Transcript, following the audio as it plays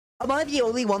Am I the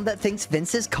only one that thinks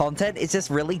Vince's content is just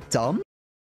really dumb?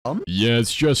 Yeah,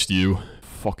 it's just you.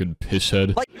 Fucking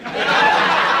pisshead. Like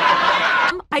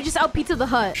I just out Pizza the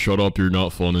Hut. Shut up, you're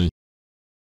not funny.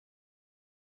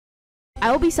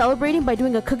 I will be celebrating by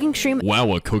doing a cooking stream.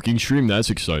 Wow, a cooking stream? That's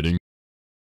exciting.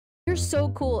 You're so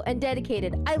cool and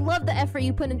dedicated. I love the effort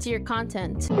you put into your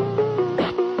content.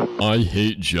 I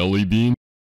hate Jelly Bean.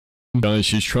 Guys,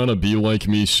 she's trying to be like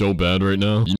me so bad right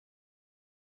now.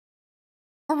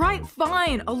 Alright,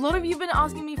 fine. A lot of you have been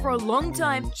asking me for a long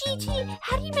time. GT,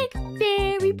 how do you make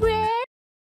fairy bread?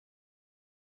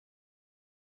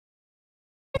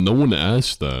 No one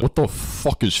asked that. What the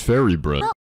fuck is fairy bread?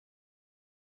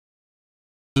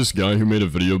 This guy who made a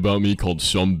video about me called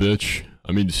Some Bitch.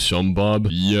 I mean, Some Bob.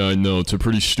 Yeah, I know, it's a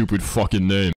pretty stupid fucking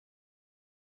name.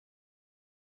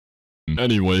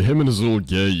 Anyway, him and his little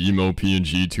gay emo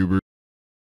PNG tuber